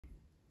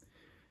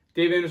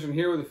Dave Anderson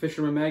here with the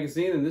Fisherman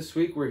magazine, and this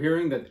week we're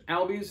hearing that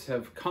Albies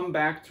have come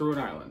back to Rhode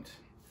Island.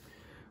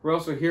 We're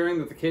also hearing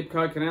that the Cape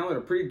Cod Canal had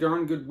a pretty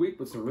darn good week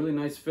with some really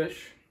nice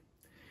fish.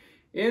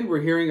 And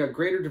we're hearing a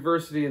greater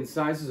diversity in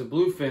sizes of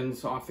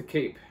bluefins off the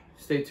Cape.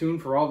 Stay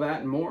tuned for all that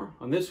and more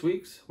on this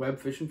week's Web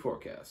Fishing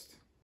Forecast.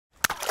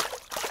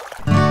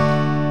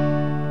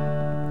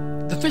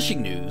 The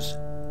fishing news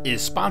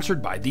is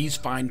sponsored by these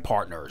fine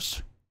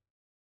partners.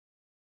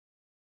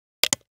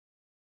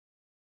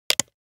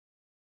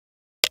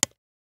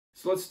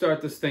 So let's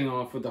start this thing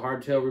off with the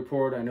hardtail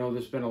report. I know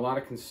there's been a lot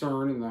of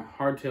concern in the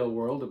hardtail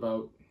world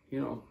about,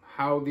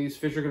 how these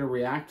fish are going to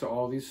react to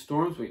all these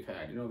storms we've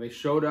had. They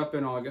showed up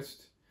in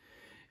August,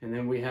 and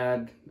then we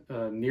had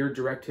a near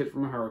direct hit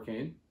from a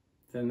hurricane.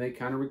 Then they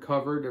kind of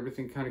recovered.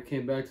 Everything kind of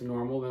came back to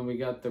normal. Then we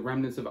got the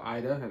remnants of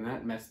Ida, and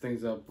that messed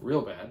things up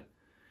real bad.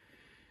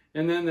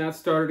 And then that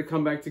started to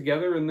come back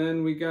together, and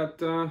then we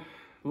got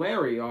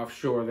Larry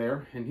offshore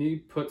there, and he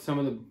put some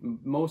of the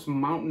most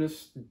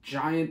mountainous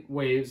giant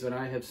waves that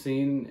I have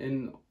seen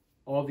in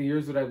all the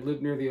years that I've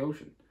lived near the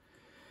ocean.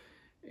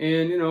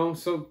 And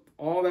so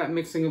all that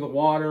mixing of the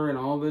water and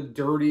all the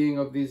dirtying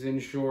of these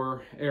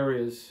inshore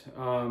areas,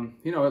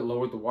 it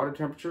lowered the water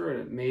temperature, and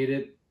it made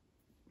it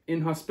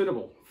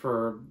inhospitable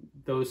for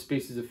those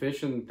species of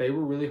fish, and they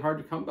were really hard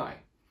to come by.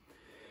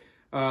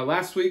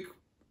 Last week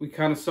we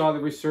kind of saw the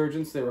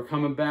resurgence. They were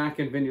coming back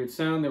in Vineyard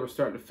Sound. They were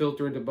starting to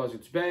filter into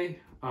Buzzards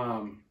Bay.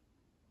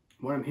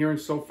 What I'm hearing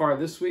so far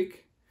this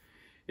week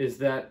is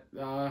that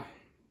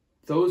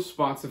those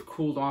spots have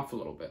cooled off a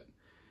little bit,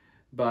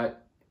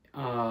 but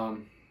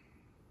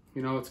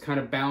it's kind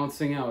of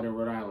balancing out in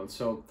Rhode Island.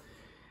 So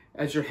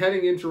as you're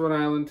heading into Rhode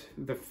Island,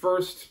 the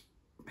first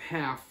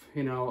half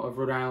of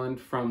Rhode Island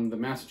from the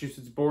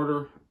Massachusetts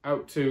border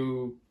out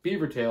to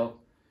Beavertail,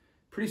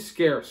 pretty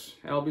scarce.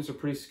 Albies are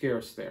pretty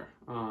scarce there.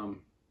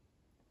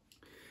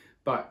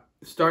 But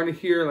starting to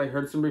hear, I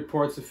heard some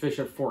reports of fish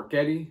at Fort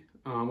Getty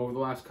over the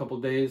last couple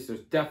of days.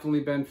 There's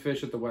definitely been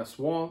fish at the West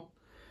Wall.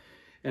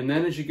 And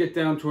then as you get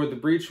down toward the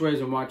breachways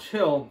and Watch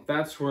Hill,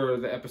 that's where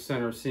the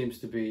epicenter seems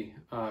to be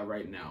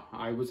right now.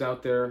 I was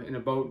out there in a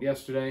boat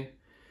yesterday,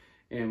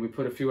 and we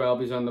put a few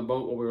Albies on the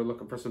boat while we were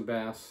looking for some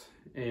bass.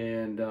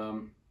 And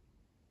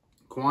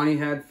Kawani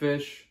had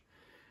fish.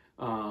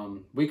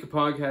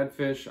 Weekapog had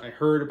fish. I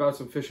heard about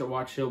some fish at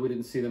Watch Hill. We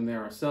didn't see them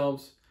there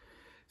ourselves.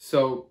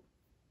 So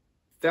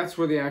that's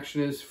where the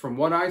action is. From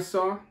what I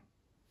saw,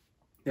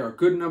 there are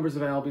good numbers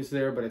of Albies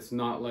there, but it's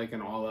not like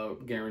an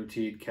all-out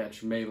guaranteed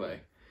catch melee.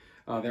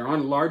 They're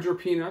on larger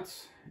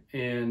peanuts,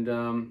 and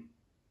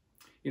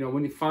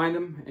when you find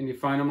them, and you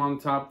find them on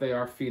the top, they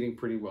are feeding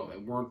pretty well. They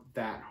weren't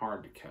that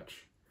hard to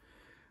catch.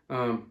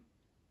 And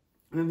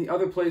then the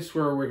other place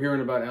where we're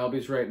hearing about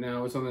Albies right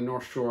now is on the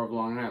North Shore of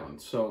Long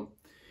Island. So,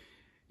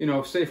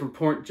 say from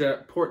Point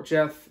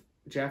Judith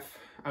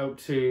out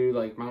to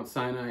like Mount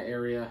Sinai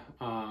area,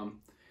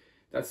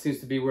 that seems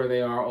to be where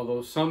they are,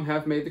 although some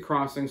have made the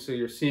crossing. So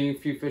you're seeing a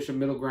few fish at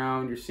Middle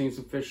Ground, you're seeing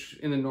some fish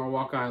in the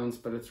Norwalk Islands,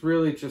 but it's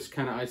really just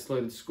kind of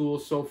isolated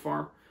schools so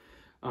far.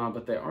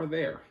 But they are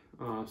there.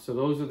 So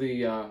those are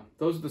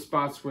the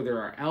spots where there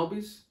are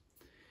Albies.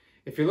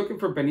 If you're looking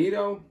for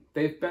bonito,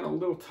 they've been a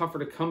little tougher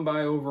to come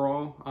by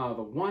overall.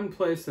 The one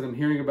place that I'm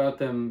hearing about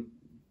them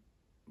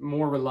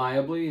more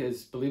reliably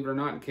is, believe it or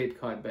not, in Cape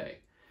Cod Bay.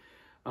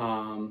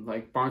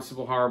 Like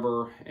Barnstable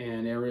Harbor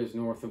and areas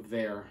north of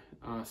there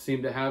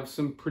seem to have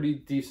some pretty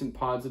decent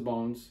pods of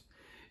bones,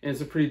 and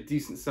it's a pretty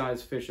decent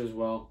sized fish as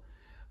well.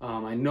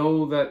 I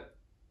know that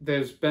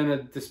there's been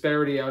a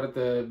disparity out at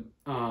the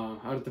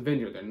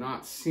vineyard. They're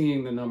not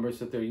seeing the numbers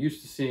that they're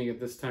used to seeing at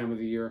this time of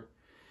the year,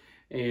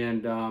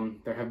 and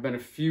there have been a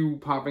few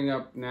popping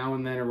up now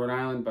and then in Rhode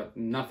Island, but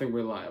nothing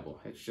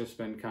reliable. It's just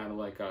been kind of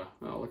like oh,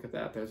 look at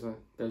that, there's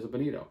a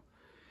bonito.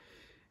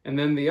 And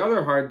then the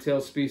other hardtail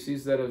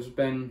species that has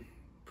been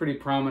pretty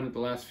prominent the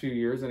last few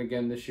years, and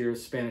again this year,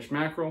 is Spanish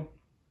mackerel.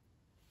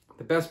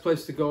 The best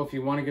place to go if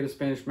you want to get a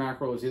Spanish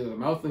mackerel is either the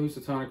mouth of the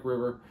Housatonic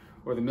River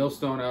or the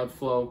Millstone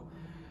outflow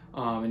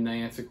in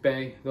Nyansec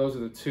Bay. Those are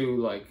the two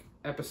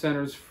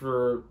epicenters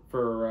for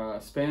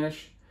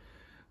Spanish.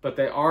 But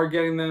they are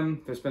getting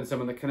them. There's been some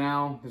in the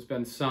Canal. There's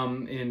been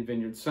some in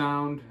Vineyard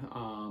Sound.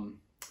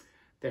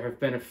 There have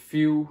been a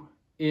few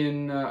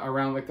in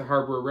around the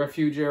Harbor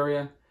Refuge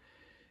area.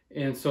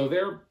 And so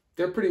they're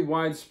pretty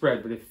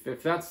widespread, but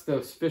if that's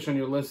the fish on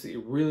your list that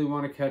you really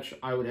want to catch,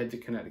 I would head to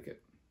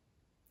Connecticut.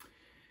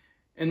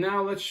 And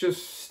now let's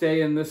just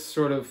stay in this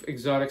sort of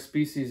exotic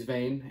species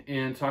vein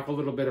and talk a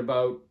little bit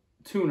about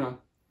tuna.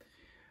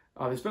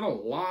 There's been a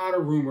lot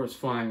of rumors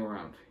flying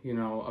around,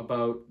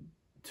 about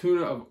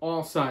tuna of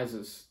all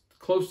sizes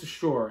close to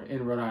shore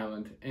in Rhode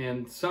Island.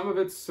 And some of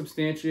it's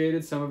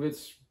substantiated, some of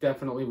it's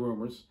definitely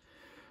rumors.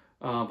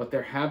 But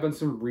there have been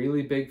some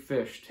really big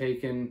fish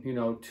taken,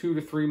 2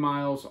 to 3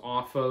 miles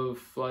off of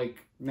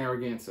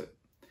Narragansett.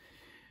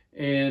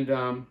 And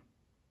I've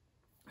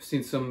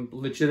seen some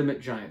legitimate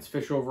giants,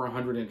 fish over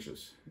 100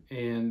 inches.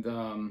 And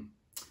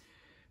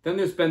then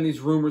there's been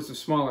these rumors of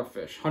smaller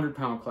fish,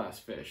 100-pound class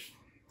fish,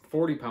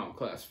 40-pound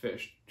class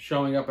fish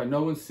showing up, and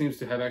no one seems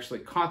to have actually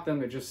caught them.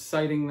 They're just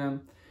sighting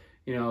them.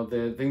 You know,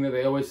 the thing that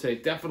they always say,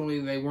 they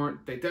definitely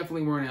weren't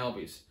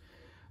Albies.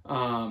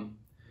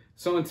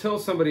 So until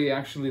somebody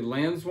actually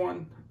lands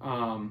one,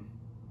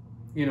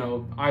 you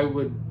know, I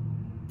would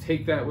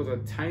take that with a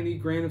tiny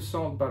grain of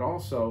salt. But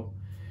also,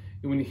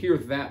 when you hear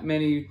that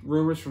many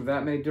rumors from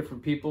that many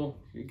different people,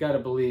 you got to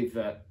believe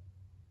that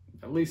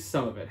at least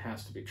some of it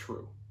has to be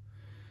true.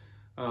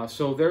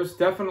 So there's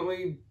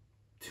definitely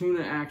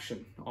tuna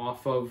action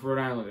off of Rhode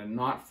Island and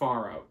not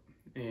far out.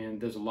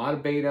 And there's a lot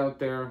of bait out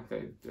there.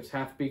 There's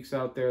half beaks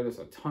out there. There's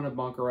a ton of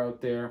bunker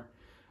out there.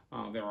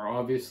 There are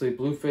obviously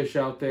bluefish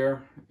out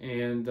there,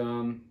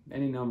 and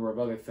any number of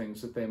other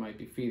things that they might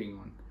be feeding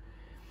on.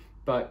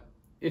 But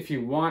if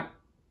you want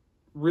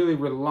really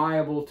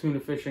reliable tuna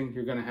fishing,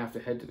 you're going to have to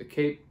head to the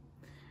Cape.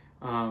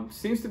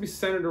 Seems to be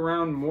centered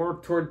around more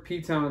toward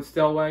P-Town and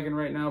Stellwagen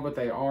right now, but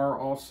they are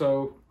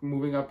also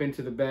moving up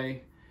into the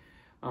bay.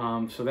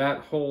 So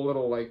that whole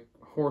little like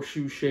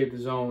horseshoe-shaped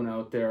zone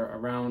out there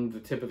around the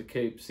tip of the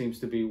Cape seems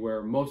to be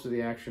where most of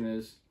the action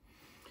is.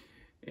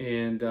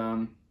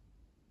 And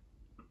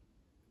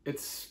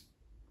it's,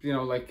 you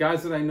know, like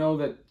guys that I know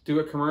that do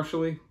it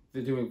commercially,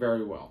 they're doing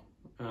very well.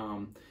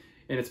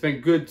 And it's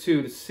been good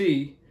too to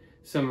see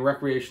some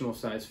recreational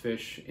size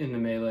fish in the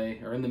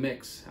melee or in the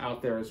mix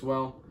out there as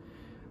well.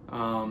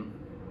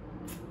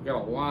 We've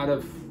got a lot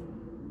of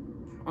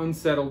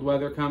unsettled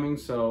weather coming,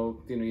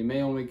 so you know you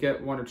may only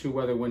get 1 or 2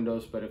 weather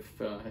windows, but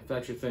if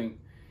that's your thing,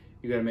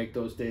 you got to make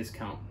those days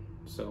count.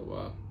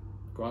 So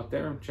go out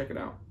there and check it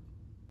out.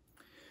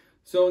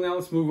 So now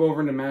let's move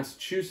over into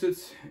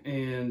Massachusetts,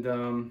 and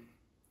you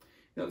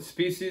know, the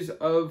species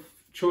of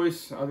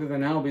choice other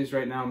than Albies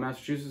right now in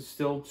Massachusetts is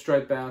still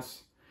striped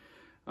bass.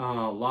 A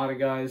lot of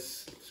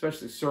guys,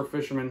 especially surf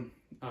fishermen,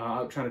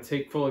 out trying to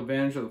take full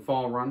advantage of the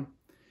fall run.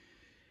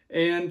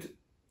 And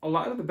a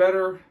lot of the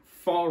better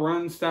fall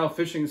run style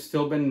fishing has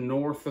still been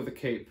north of the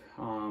Cape.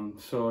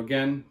 So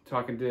again,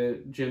 talking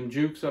to Jim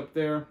Jukes up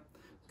there,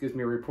 gives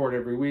me a report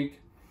every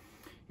week.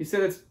 He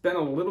said it's been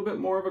a little bit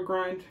more of a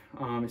grind.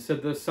 He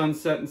said the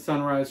Sunset and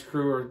Sunrise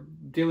crew are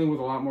dealing with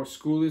a lot more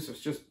schoolies. It's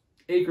just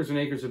acres and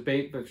acres of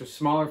bait, but just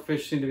smaller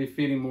fish seem to be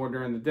feeding more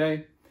during the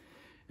day.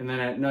 And then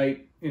at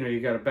night, you know,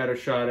 you got a better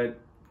shot at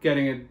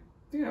getting a,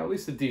 you know, at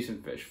least a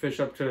decent fish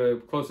up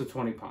to close to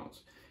 20 pounds.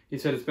 He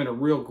said it's been a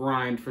real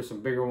grind for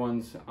some bigger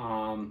ones,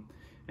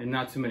 and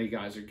not too many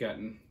guys are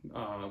getting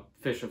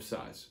fish of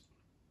size.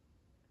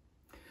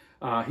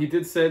 He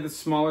did say the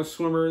smaller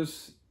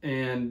swimmers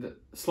and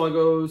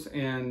sluggos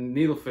and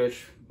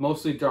needlefish,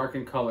 mostly dark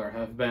in color,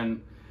 have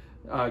been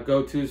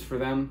go-tos for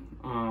them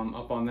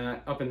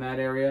up in that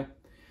area.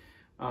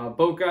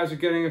 Boat guys are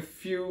getting a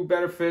few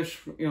better fish,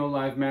 you know,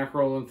 live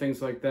mackerel and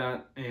things like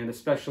that, and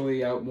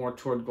especially out more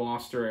toward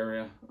Gloucester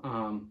area.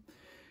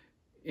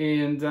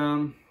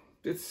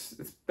 It's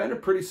been a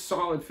pretty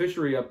solid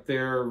fishery up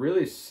there,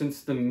 really,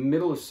 since the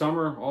middle of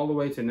summer all the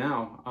way to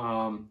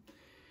now.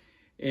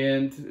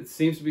 And it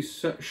seems to be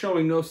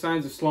showing no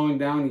signs of slowing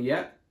down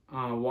yet.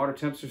 Water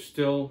temps are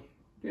still,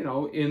 you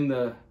know, in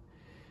the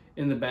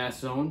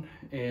bass zone,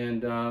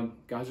 and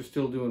guys are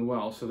still doing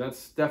well. So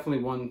that's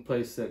definitely one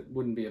place that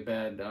wouldn't be a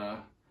bad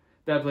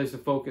place to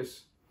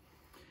focus.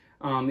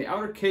 The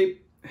Outer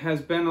Cape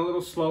has been a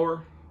little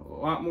slower, a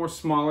lot more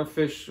smaller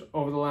fish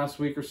over the last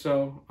week or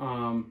so.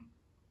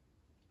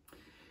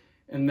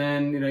 And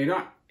then, you know, you're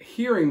not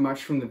hearing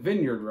much from the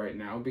Vineyard right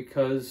now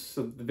because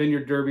the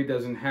Vineyard Derby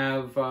doesn't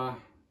have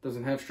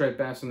striped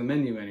bass on the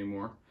menu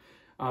anymore.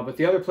 But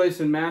the other place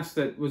in Mass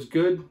that was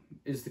good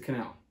is the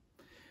Canal.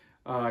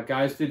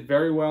 Guys did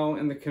very well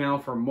in the Canal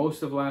for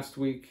most of last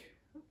week.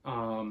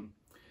 On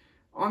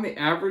the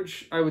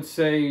average, I would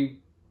say,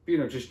 you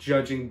know, just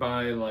judging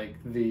by like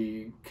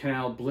the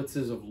Canal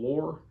blitzes of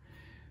lure,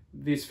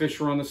 these fish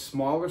were on the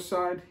smaller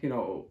side. You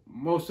know,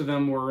 most of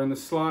them were in the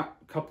slot,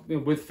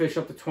 with fish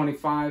up to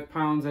 25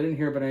 pounds. I didn't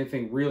hear about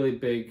anything really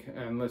big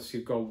unless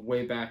you go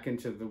way back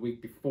into the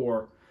week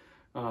before.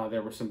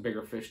 There were some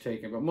bigger fish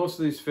taken. But most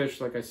of these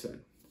fish, like I said,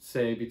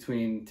 say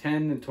between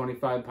 10 and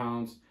 25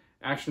 pounds.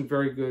 Action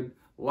very good.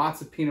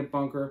 Lots of peanut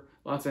bunker,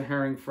 lots of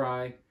herring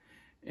fry,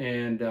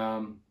 and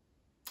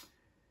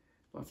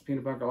lots of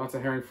peanut bunker, lots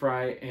of herring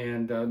fry,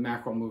 and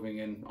mackerel moving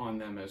in on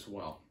them as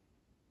well.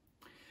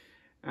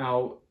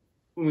 Now,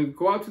 when we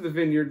go out to the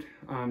Vineyard,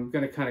 I'm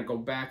going to kind of go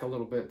back a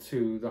little bit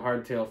to the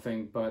hardtail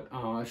thing, but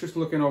I was just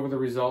looking over the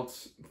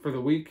results for the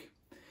week,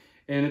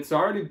 and it's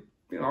already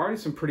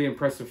some pretty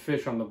impressive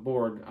fish on the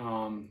board.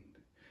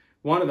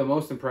 One of the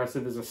most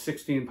impressive is a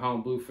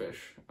 16-pound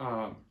bluefish,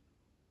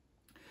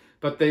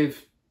 but they've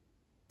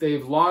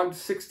logged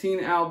 16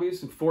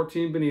 Albies and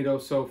 14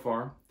 Bonitos so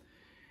far,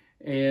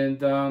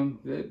 and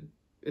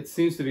it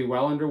seems to be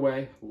well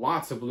underway.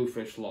 Lots of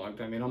bluefish logged.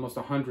 I mean, almost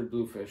 100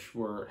 bluefish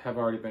have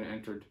already been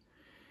entered.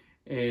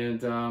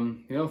 And,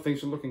 you know,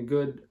 things are looking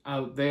good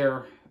out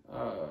there.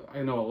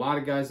 I know a lot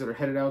of guys that are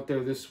headed out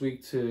there this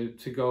week to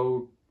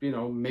go, you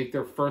know, make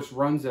their first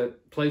runs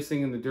at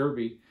placing in the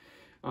Derby.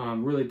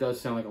 Really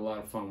does sound like a lot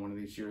of fun one of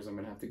these years. I'm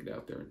going to have to get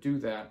out there and do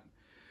that.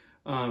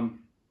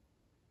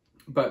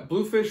 But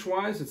bluefish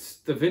wise,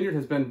 the vineyard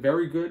has been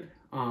very good.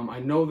 I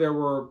know there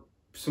were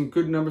some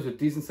good numbers of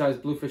decent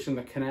sized bluefish in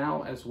the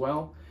canal as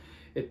well.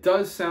 It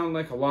does sound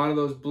like a lot of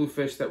those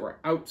bluefish that were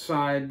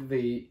outside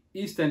the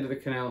east end of the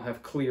canal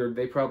have cleared.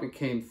 They probably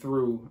came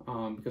through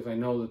because I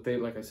know that they,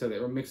 like I said, they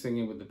were mixing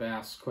in with the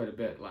bass quite a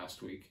bit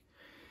last week.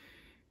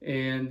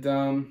 And,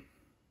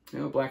 you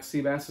know, black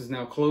sea bass is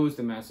now closed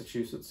in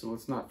Massachusetts, so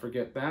let's not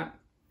forget that.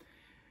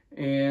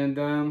 And,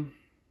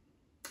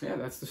 yeah,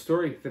 that's the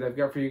story that I've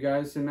got for you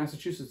guys in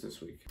Massachusetts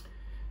this week.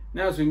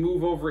 Now, as we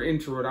move over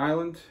into Rhode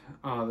Island,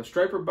 the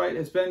striper bite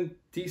has been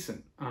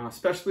decent,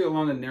 especially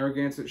along the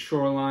Narragansett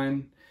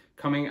shoreline,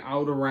 coming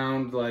out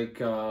around like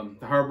the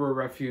Harbor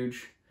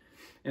Refuge,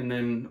 and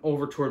then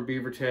over toward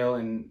Beavertail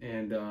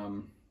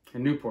and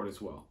Newport as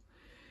well.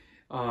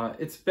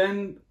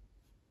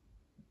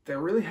 There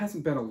really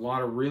hasn't been a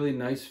lot of really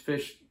nice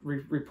fish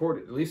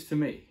reported, at least to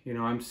me. You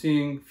know, I'm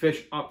seeing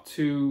fish up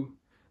to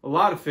a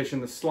lot of fish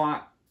in the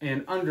slot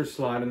and under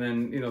slot, and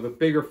then, you know, the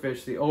bigger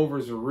fish, the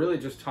overs, are really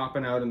just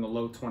topping out in the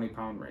low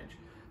 20-pound range.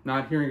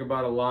 Not hearing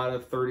about a lot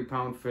of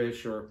 30-pound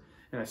fish, and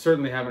I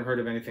certainly haven't heard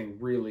of anything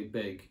really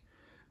big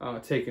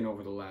taken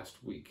over the last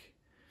week.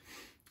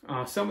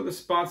 Some of the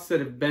spots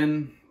that have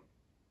been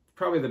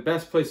probably the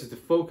best places to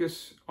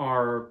focus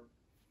are,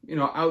 you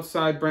know,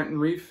 outside Brenton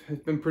Reef has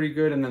been pretty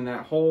good, and then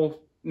that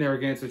whole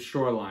Narragansett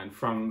shoreline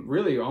from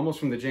really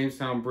almost from the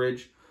Jamestown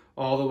Bridge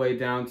all the way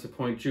down to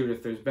Point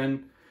Judith. There's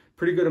been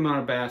pretty good amount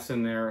of bass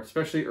in there,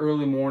 especially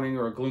early morning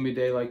or a gloomy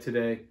day like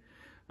today.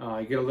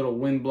 You get a little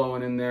wind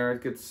blowing in there.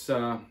 It gets,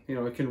 you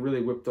know, it can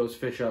really whip those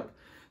fish up.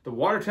 The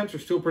water temps are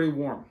still pretty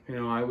warm. You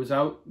know, I was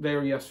out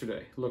there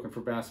yesterday looking for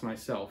bass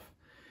myself,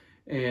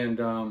 and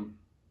the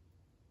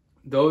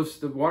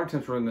water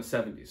temps were in the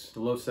 70s, the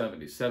low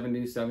 70s,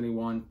 70,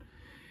 71,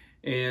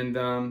 and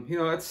you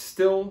know, it's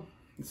still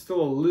a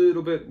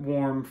little bit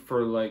warm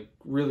for like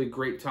really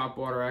great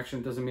topwater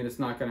action. Doesn't mean it's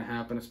not going to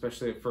happen,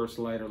 especially at first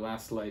light or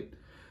last light.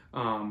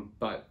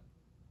 But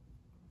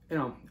you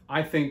know,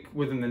 I think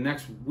within the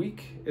next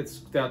week,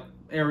 that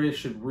area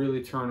should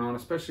really turn on,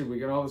 especially if we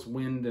get all this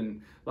wind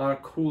and a lot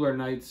of cooler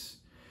nights.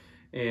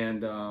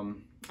 And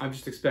I'm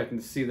just expecting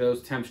to see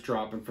those temps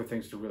drop and for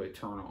things to really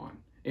turn on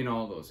in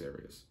all those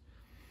areas.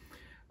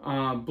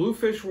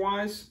 Bluefish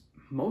wise,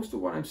 most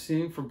of what I'm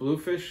seeing for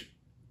bluefish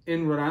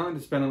in Rhode Island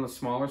has been on the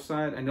smaller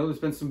side. I know there's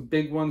been some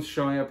big ones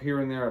showing up here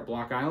and there at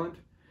Block Island.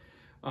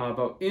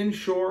 But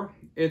inshore,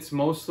 it's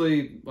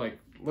mostly like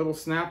little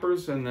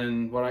snappers and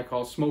then what I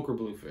call smoker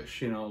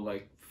bluefish, you know,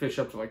 like fish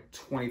up to like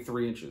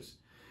 23 inches.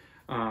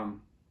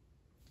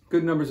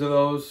 Good numbers of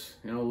those.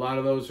 You know, a lot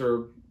of those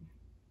are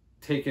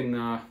taken,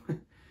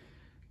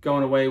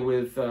 going away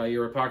with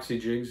your epoxy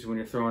jigs when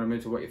you're throwing them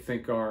into what you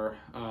think are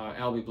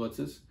Albie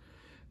blitzes.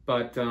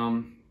 But,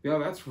 you know,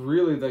 that's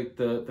really like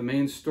the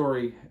main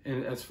story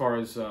as far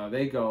as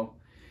they go.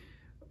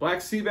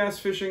 Black sea bass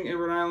fishing in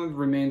Rhode Island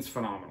remains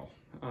phenomenal.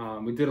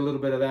 We did a little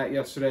bit of that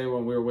yesterday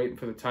when we were waiting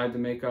for the tide to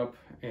make up,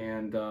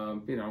 and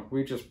you know,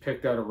 we just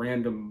picked out a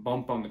random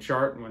bump on the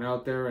chart and went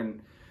out there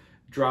and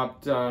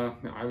dropped.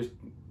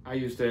 I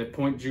used a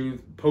Point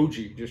Judith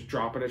pogey, just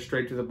dropping it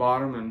straight to the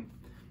bottom, and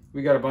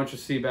we got a bunch of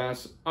sea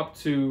bass up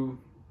to,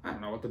 I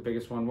don't know what the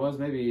biggest one was,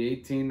 maybe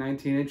 18,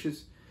 19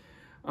 inches.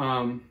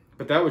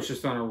 But that was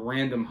just on a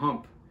random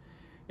hump.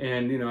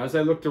 And, you know, as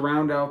I looked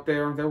around out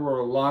there were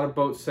a lot of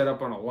boats set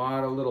up on a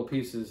lot of little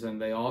pieces,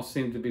 and they all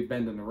seemed to be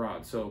bending the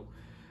rod. So,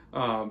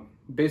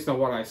 based on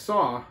what I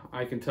saw,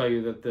 I can tell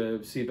you that the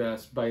sea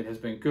bass bite has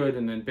been good.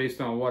 And then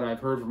based on what I've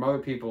heard from other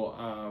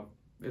people,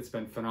 it's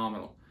been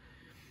phenomenal.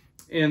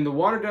 And the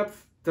water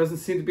depth doesn't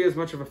seem to be as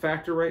much of a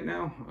factor right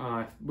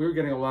now. We were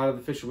getting a lot of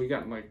the fish. We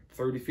got in like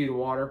 30 feet of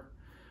water.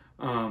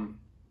 And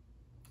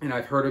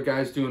I've heard of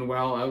guys doing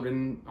well out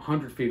in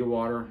 100 feet of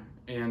water.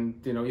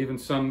 And, you know, even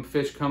some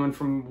fish coming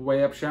from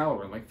way up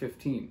shallower, like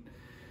 15.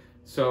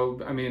 So,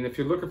 I mean, if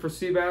you're looking for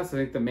sea bass, I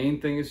think the main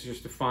thing is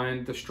just to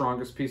find the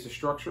strongest piece of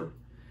structure.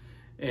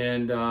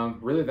 And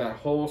really that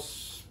whole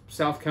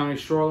South County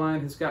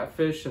shoreline has got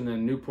fish, and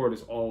then Newport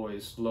is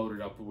always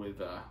loaded up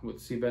with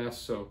sea bass.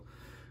 So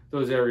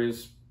those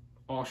areas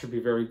all should be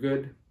very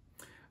good.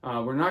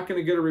 We're not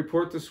going to get a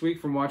report this week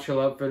from Watch Hill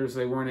Outfitters.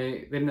 They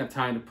didn't have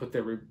time to put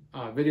their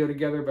video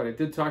together, but I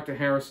did talk to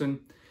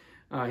Harrison.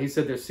 He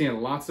said they're seeing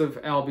lots of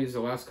albies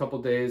the last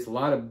couple days, a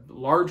lot of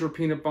larger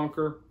peanut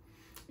bunker,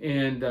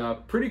 and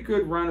pretty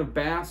good run of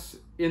bass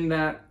in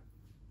that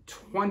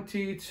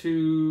 20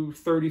 to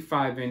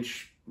 35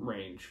 inch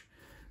range.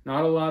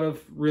 Not a lot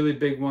of really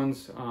big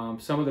ones.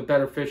 Some of the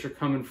better fish are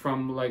coming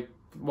from like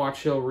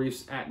Watch Hill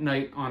reefs at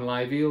night on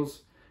live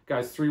eels.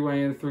 Guys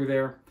three-way in through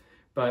there.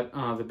 But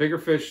the bigger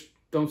fish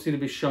don't seem to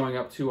be showing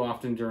up too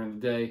often during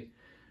the day.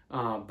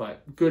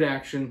 But good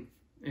action.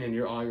 And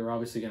you're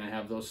obviously going to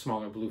have those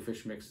smaller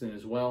bluefish mixed in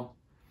as well.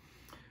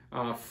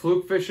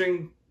 Fluke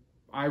fishing,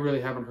 I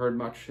really haven't heard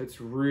much. It's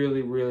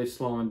really, really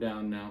slowing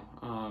down now.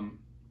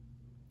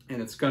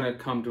 And it's going to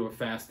come to a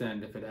fast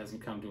end if it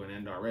hasn't come to an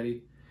end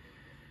already.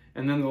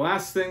 And then the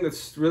last thing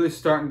that's really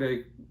starting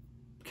to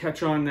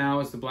catch on now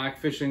is the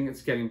blackfishing.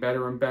 It's getting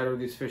better and better.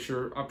 These fish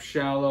are up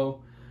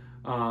shallow.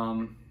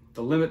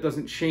 The limit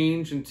doesn't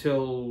change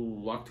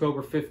until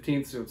October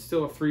 15th, so it's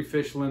still a 3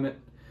 fish limit.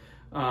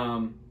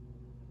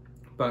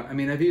 But I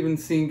mean, I've even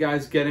seen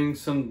guys getting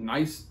some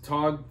nice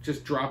tog,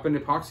 just dropping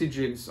epoxy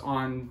jigs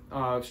on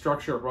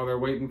structure while they're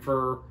waiting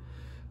for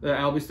the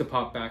Albies to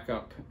pop back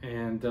up.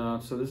 And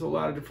so there's a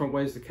lot of different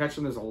ways to catch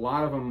them. There's a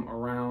lot of them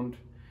around,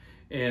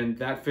 and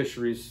that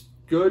fishery's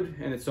good,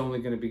 and it's only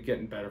going to be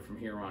getting better from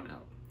here on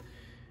out.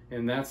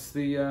 And that's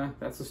the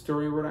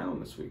story of Rhode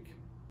Island this week.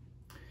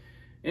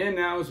 And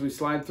now as we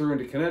slide through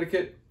into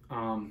Connecticut,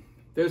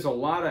 there's a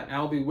lot of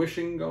albie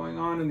wishing going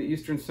on in the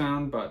Eastern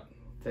Sound, but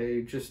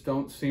they just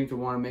don't seem to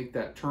want to make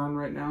that turn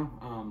right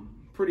now.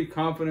 Pretty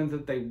confident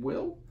that they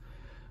will,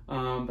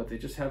 but they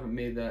just haven't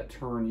made that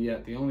turn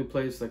yet. The only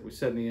place, like we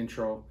said in the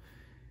intro,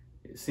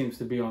 it seems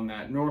to be on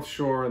that North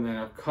Shore, and then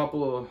a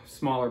couple of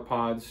smaller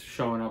pods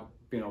showing up,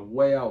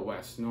 way out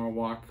west,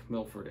 Norwalk,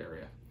 Milford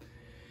area.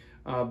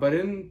 But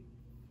in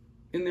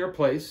their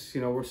place,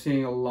 we're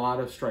seeing a lot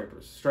of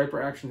stripers.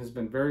 Striper action has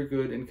been very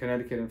good in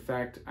Connecticut. In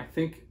fact, I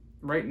think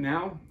right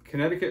now,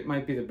 Connecticut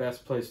might be the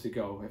best place to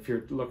go if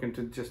you're looking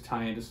to just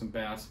tie into some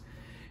bass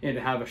and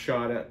to have a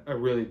shot at a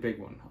really big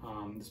one.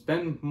 There's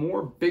been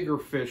more bigger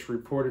fish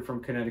reported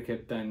from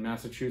Connecticut than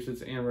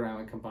Massachusetts and Rhode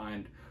Island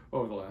combined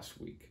over the last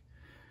week.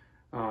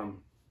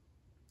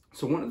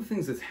 So one of the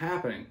things that's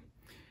happening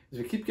is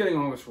we keep getting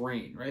all this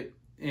rain, right?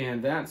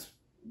 And that's,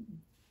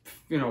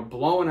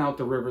 blowing out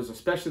the rivers,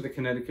 especially the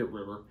Connecticut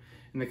River.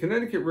 And the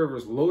Connecticut River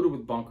is loaded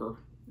with bunker.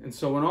 And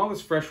so when all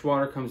this fresh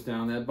water comes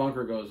down, that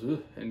bunker goes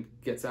and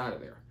gets out of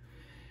there.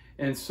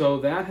 And so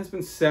that has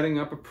been setting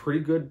up a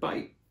pretty good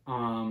bite,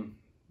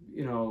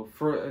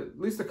 for at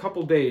least a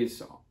couple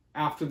days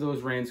after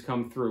those rains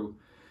come through.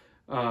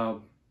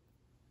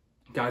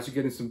 Guys are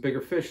getting some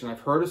bigger fish, and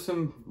I've heard of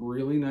some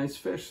really nice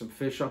fish, some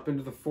fish up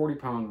into the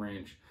 40-pound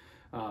range,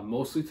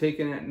 mostly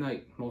taken at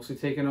night, mostly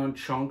taken on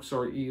chunks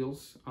or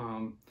eels,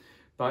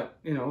 but,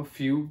 a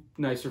few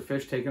nicer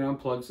fish taken on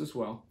plugs as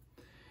well.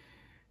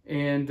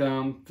 And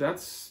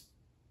that's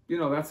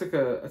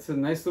a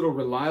nice little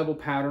reliable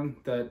pattern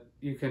that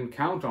you can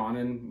count on,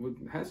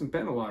 and hasn't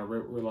been a lot of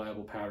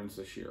reliable patterns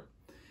this year.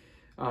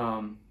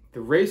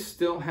 The race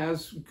still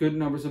has good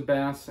numbers of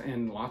bass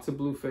and lots of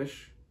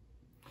bluefish.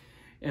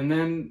 And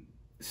then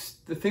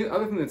the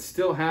other thing that's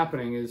still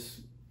happening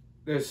is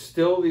there's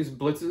still these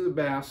blitzes of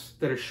bass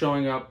that are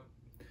showing up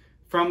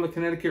from the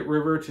Connecticut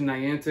River to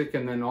Niantic,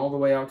 and then all the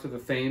way out to the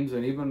Thames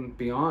and even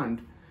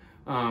beyond.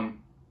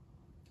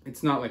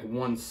 It's not like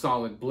one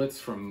solid blitz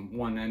from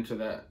one end to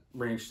that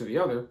range to the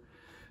other,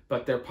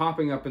 but they're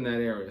popping up in that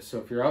area. So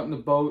if you're out in the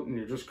boat and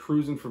you're just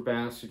cruising for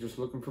bass, you're just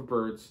looking for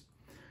birds,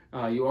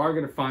 you are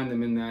going to find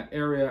them in that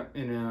area.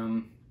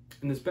 And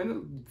there's been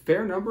a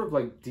fair number of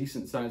like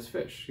decent sized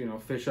fish,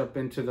 fish up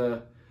into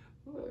the,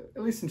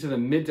 at least into the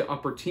mid to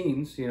upper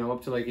teens,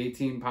 up to like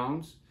 18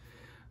 pounds.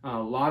 A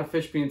lot of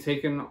fish being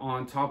taken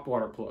on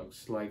topwater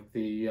plugs, like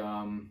the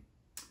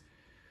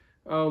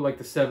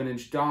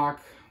 7-inch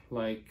dock,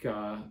 like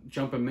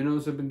jumping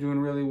minnows have been doing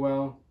really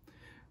well.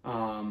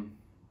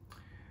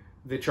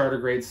 The charter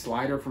grade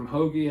slider from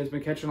Hoagie has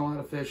been catching a lot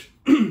of fish.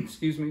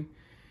 Excuse me.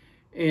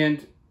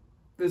 And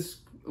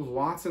there's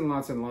lots and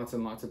lots and lots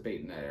and lots of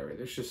bait in that area.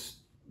 There's just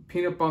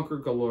peanut bunker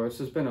galore. This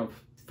has been a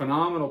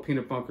phenomenal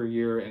peanut bunker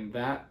year, and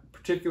that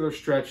particular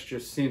stretch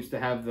just seems to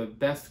have the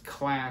best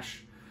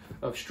clash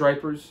of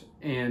stripers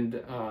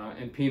and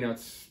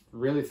peanuts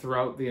really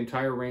throughout the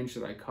entire range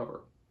that I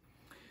cover.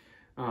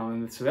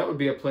 So that would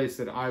be a place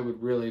that I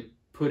would really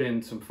put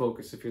in some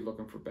focus if you're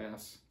looking for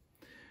bass.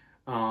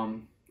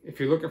 If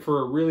you're looking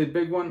for a really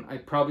big one,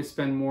 I'd probably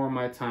spend more of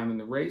my time in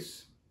the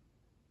race.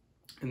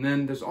 And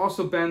then there's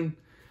also been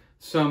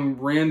some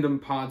random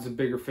pods of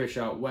bigger fish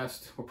out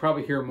west. We'll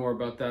probably hear more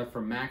about that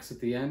from Max at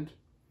the end.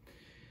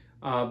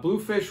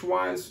 Bluefish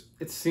wise,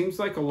 it seems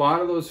like a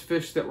lot of those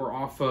fish that were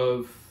off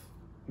of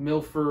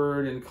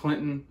Milford and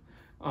Clinton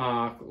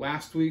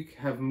last week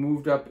have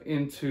moved up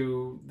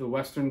into the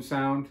Western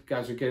Sound.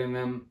 Guys are getting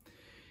them,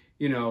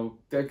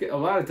 a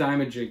lot of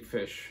diamond jig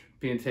fish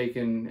being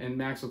taken, and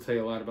Max will tell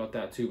you a lot about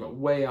that too, but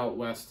way out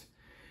west.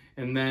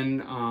 And then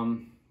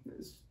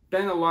there's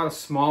been a lot of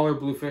smaller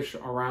bluefish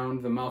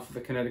around the mouth of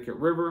the Connecticut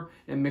River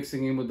and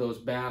mixing in with those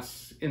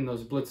bass in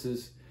those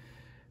blitzes.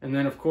 And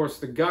then, of course,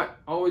 the gut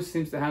always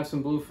seems to have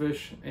some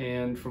bluefish,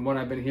 and from what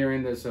I've been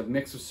hearing, there's a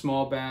mix of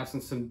small bass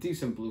and some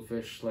decent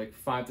bluefish, like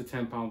 5 to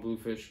 10 pound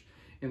bluefish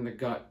in the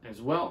gut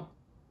as well.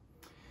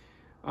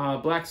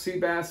 Black sea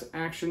bass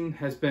action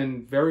has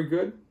been very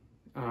good.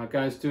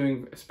 Guys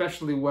doing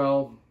especially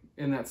well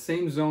in that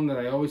same zone that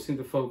I always seem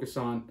to focus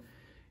on.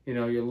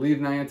 You leave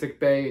Niantic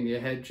Bay and you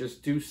head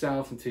just due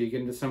south until you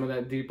get into some of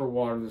that deeper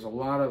water. There's a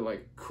lot of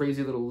like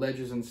crazy little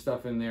ledges and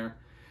stuff in there,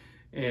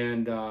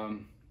 and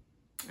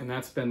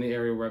that's been the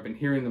area where I've been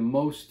hearing the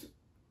most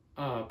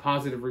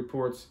positive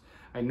reports.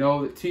 I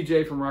know that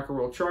TJ from Rock and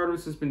Roll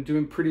Charters has been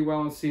doing pretty well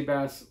on sea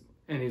bass,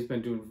 and he's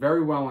been doing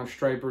very well on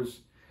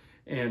stripers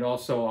and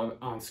also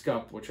on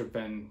scup, which have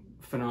been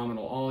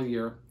phenomenal all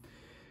year.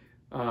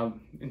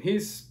 And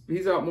he's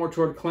out more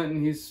toward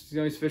Clinton.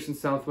 He's fishing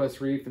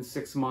Southwest Reef and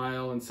 6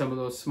 Mile and some of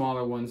those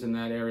smaller ones in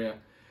that area.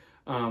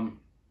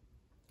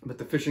 But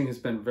the fishing has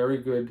been very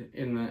good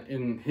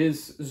in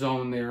his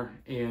zone there,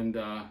 and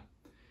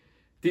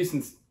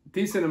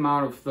decent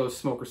amount of those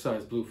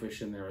smoker-sized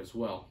bluefish in there as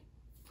well.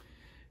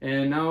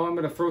 And now I'm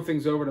going to throw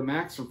things over to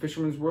Max from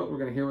Fisherman's World. We're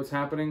going to hear what's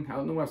happening out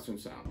in the Western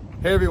Sound.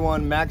 Hey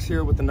everyone, Max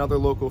here with another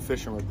local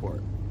fishing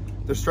report.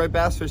 The striped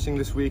bass fishing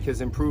this week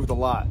has improved a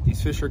lot.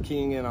 These fish are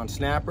keying in on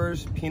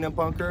snappers, peanut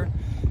bunker,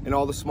 and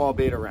all the small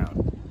bait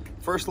around.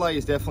 First light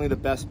is definitely the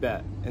best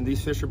bet, and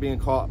these fish are being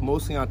caught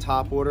mostly on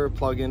topwater,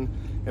 plug-in,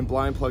 and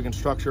blind plug-in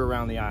structure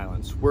around the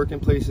islands. Work in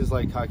places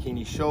like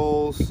Cockini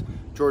Shoals,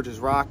 George's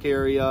Rock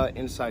area,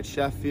 inside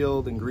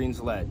Sheffield, and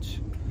Green's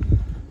Ledge.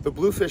 The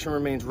bluefishing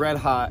remains red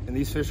hot, and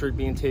these fish are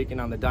being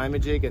taken on the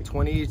diamond jig at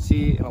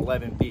 28C and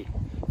 11B.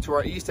 To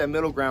our east at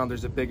Middle Ground,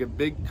 there's a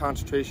big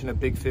concentration of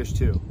big fish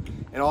too.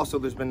 And also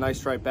there's been nice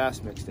striped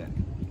bass mixed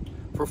in.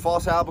 For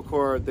false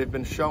albacore, they've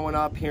been showing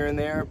up here and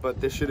there,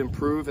 but this should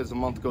improve as the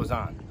month goes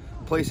on.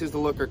 Places to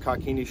look are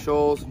Cockini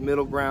Shoals,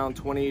 Middle Ground,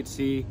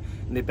 28C,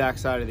 and the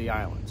backside of the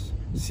islands.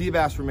 Sea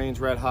bass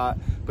remains red hot,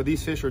 but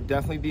these fish are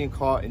definitely being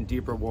caught in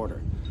deeper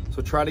water.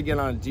 So try to get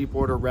on a deep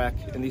water wreck,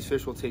 and these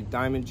fish will take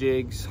diamond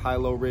jigs,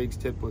 high-low rigs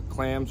tipped with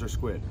clams or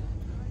squid.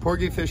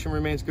 Porgy fishing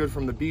remains good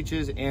from the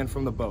beaches and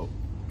from the boat.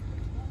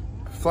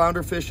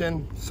 Flounder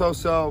fishing,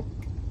 so-so.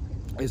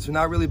 It's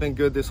not really been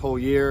good this whole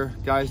year.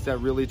 Guys that are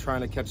really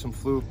trying to catch some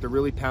fluke, they're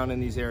really pounding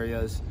these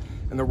areas,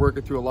 and they're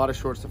working through a lot of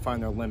shorts to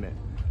find their limit.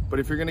 But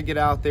if you're gonna get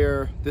out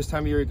there, this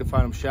time of year you can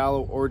find them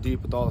shallow or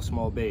deep with all the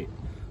small bait.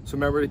 So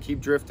remember to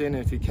keep drifting,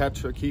 and if you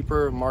catch a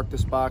keeper, mark the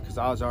spot, because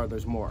odds are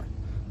there's more.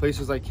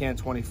 Places like Can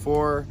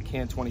 24,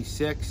 Can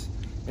 26,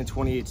 and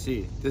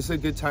 28C. This is a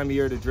good time of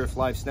year to drift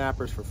live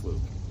snappers for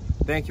fluke.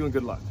 Thank you and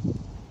good luck.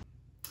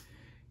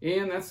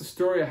 And that's the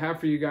story I have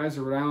for you guys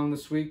at Rhode Island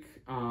this week.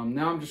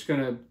 Now I'm just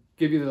going to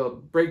give you the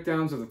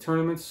breakdowns of the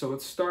tournaments. So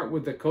let's start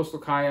with the Coastal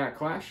Kayak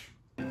Clash.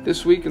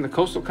 This week in the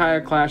Coastal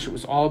Kayak Clash, it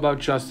was all about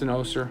Justin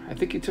Oser. I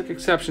think he took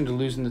exception to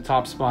losing the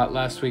top spot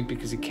last week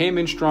because he came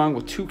in strong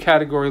with 2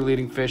 category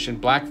leading fish in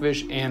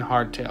blackfish and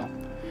hardtail.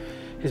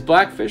 His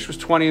blackfish was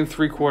 20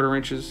 3/4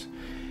 inches.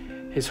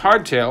 His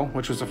hardtail,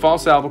 which was a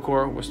false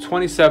albacore, was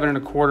 27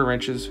 1/4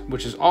 inches,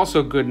 which is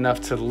also good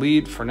enough to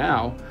lead, for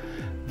now,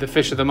 the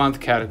Fish of the Month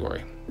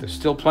category. There's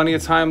still plenty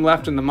of time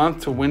left in the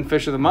month to win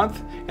Fish of the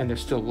Month, and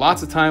there's still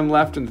lots of time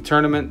left in the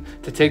tournament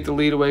to take the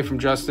lead away from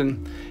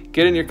Justin.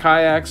 Get in your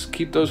kayaks,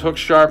 keep those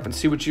hooks sharp, and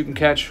see what you can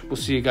catch. We'll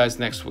see you guys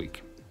next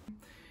week.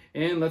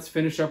 And let's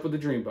finish up with the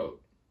Dreamboat.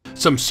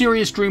 Some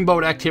serious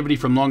dreamboat activity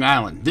from Long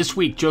Island. This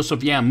week,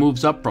 Joseph Yam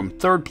moves up from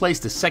 3rd place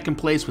to 2nd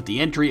place with the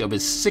entry of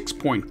his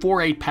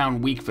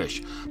 6.48-pound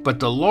weakfish. But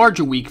the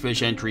larger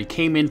weakfish entry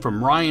came in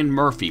from Ryan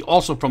Murphy,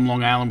 also from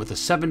Long Island, with a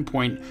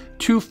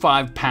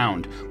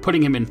 7.25-pound,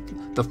 putting him in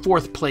the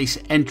 4th place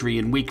entry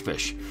in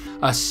weakfish.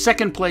 A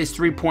 2nd place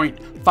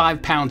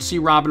 3.5-pound sea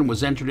robin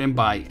was entered in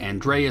by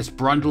Andreas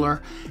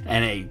Brundler,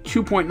 and a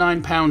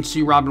 2.9-pound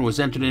sea robin was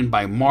entered in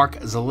by Mark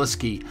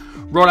Zaliski.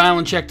 Rhode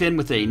Island checked in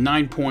with a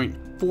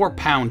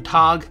 9.4-pound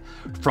tog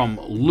from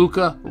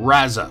Luca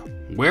Raza.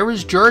 Where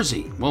is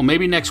Jersey? Well,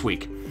 maybe next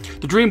week.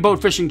 The Dream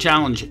Boat Fishing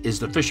Challenge is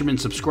the Fisherman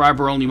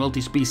subscriber-only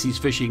multi-species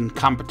fishing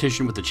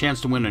competition with a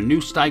chance to win a new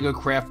Steiger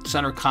Craft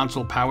center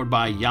console powered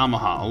by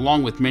Yamaha,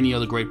 along with many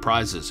other great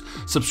prizes.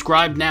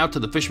 Subscribe now to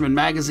the Fisherman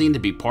magazine to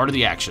be part of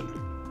the action.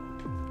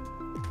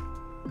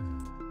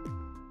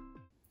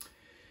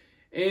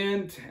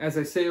 And as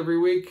I say every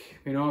week,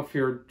 if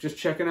you're just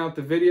checking out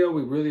the video,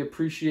 we really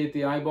appreciate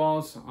the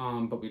eyeballs,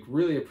 but we'd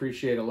really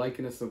appreciate a like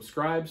and a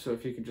subscribe. So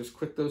if you can just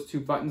click those 2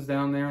 buttons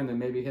down there and then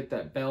maybe hit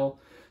that bell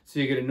so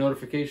you get a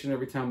notification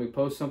every time we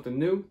post something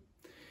new.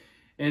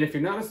 And if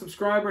you're not a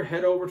subscriber,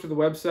 head over to the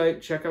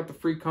website, check out the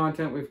free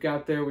content we've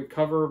got there. We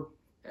cover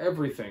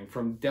everything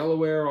from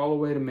Delaware all the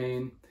way to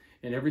Maine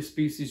and every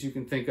species you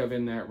can think of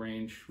in that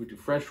range. We do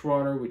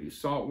freshwater, we do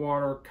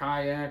saltwater,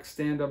 kayak,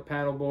 stand-up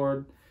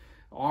paddleboard,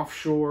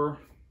 offshore,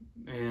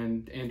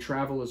 and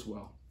travel as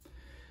well.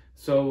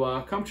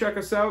 So come check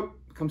us out,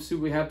 come see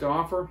what we have to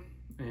offer,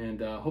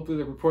 and hopefully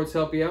the reports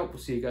help you out.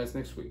 We'll see you guys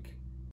next week.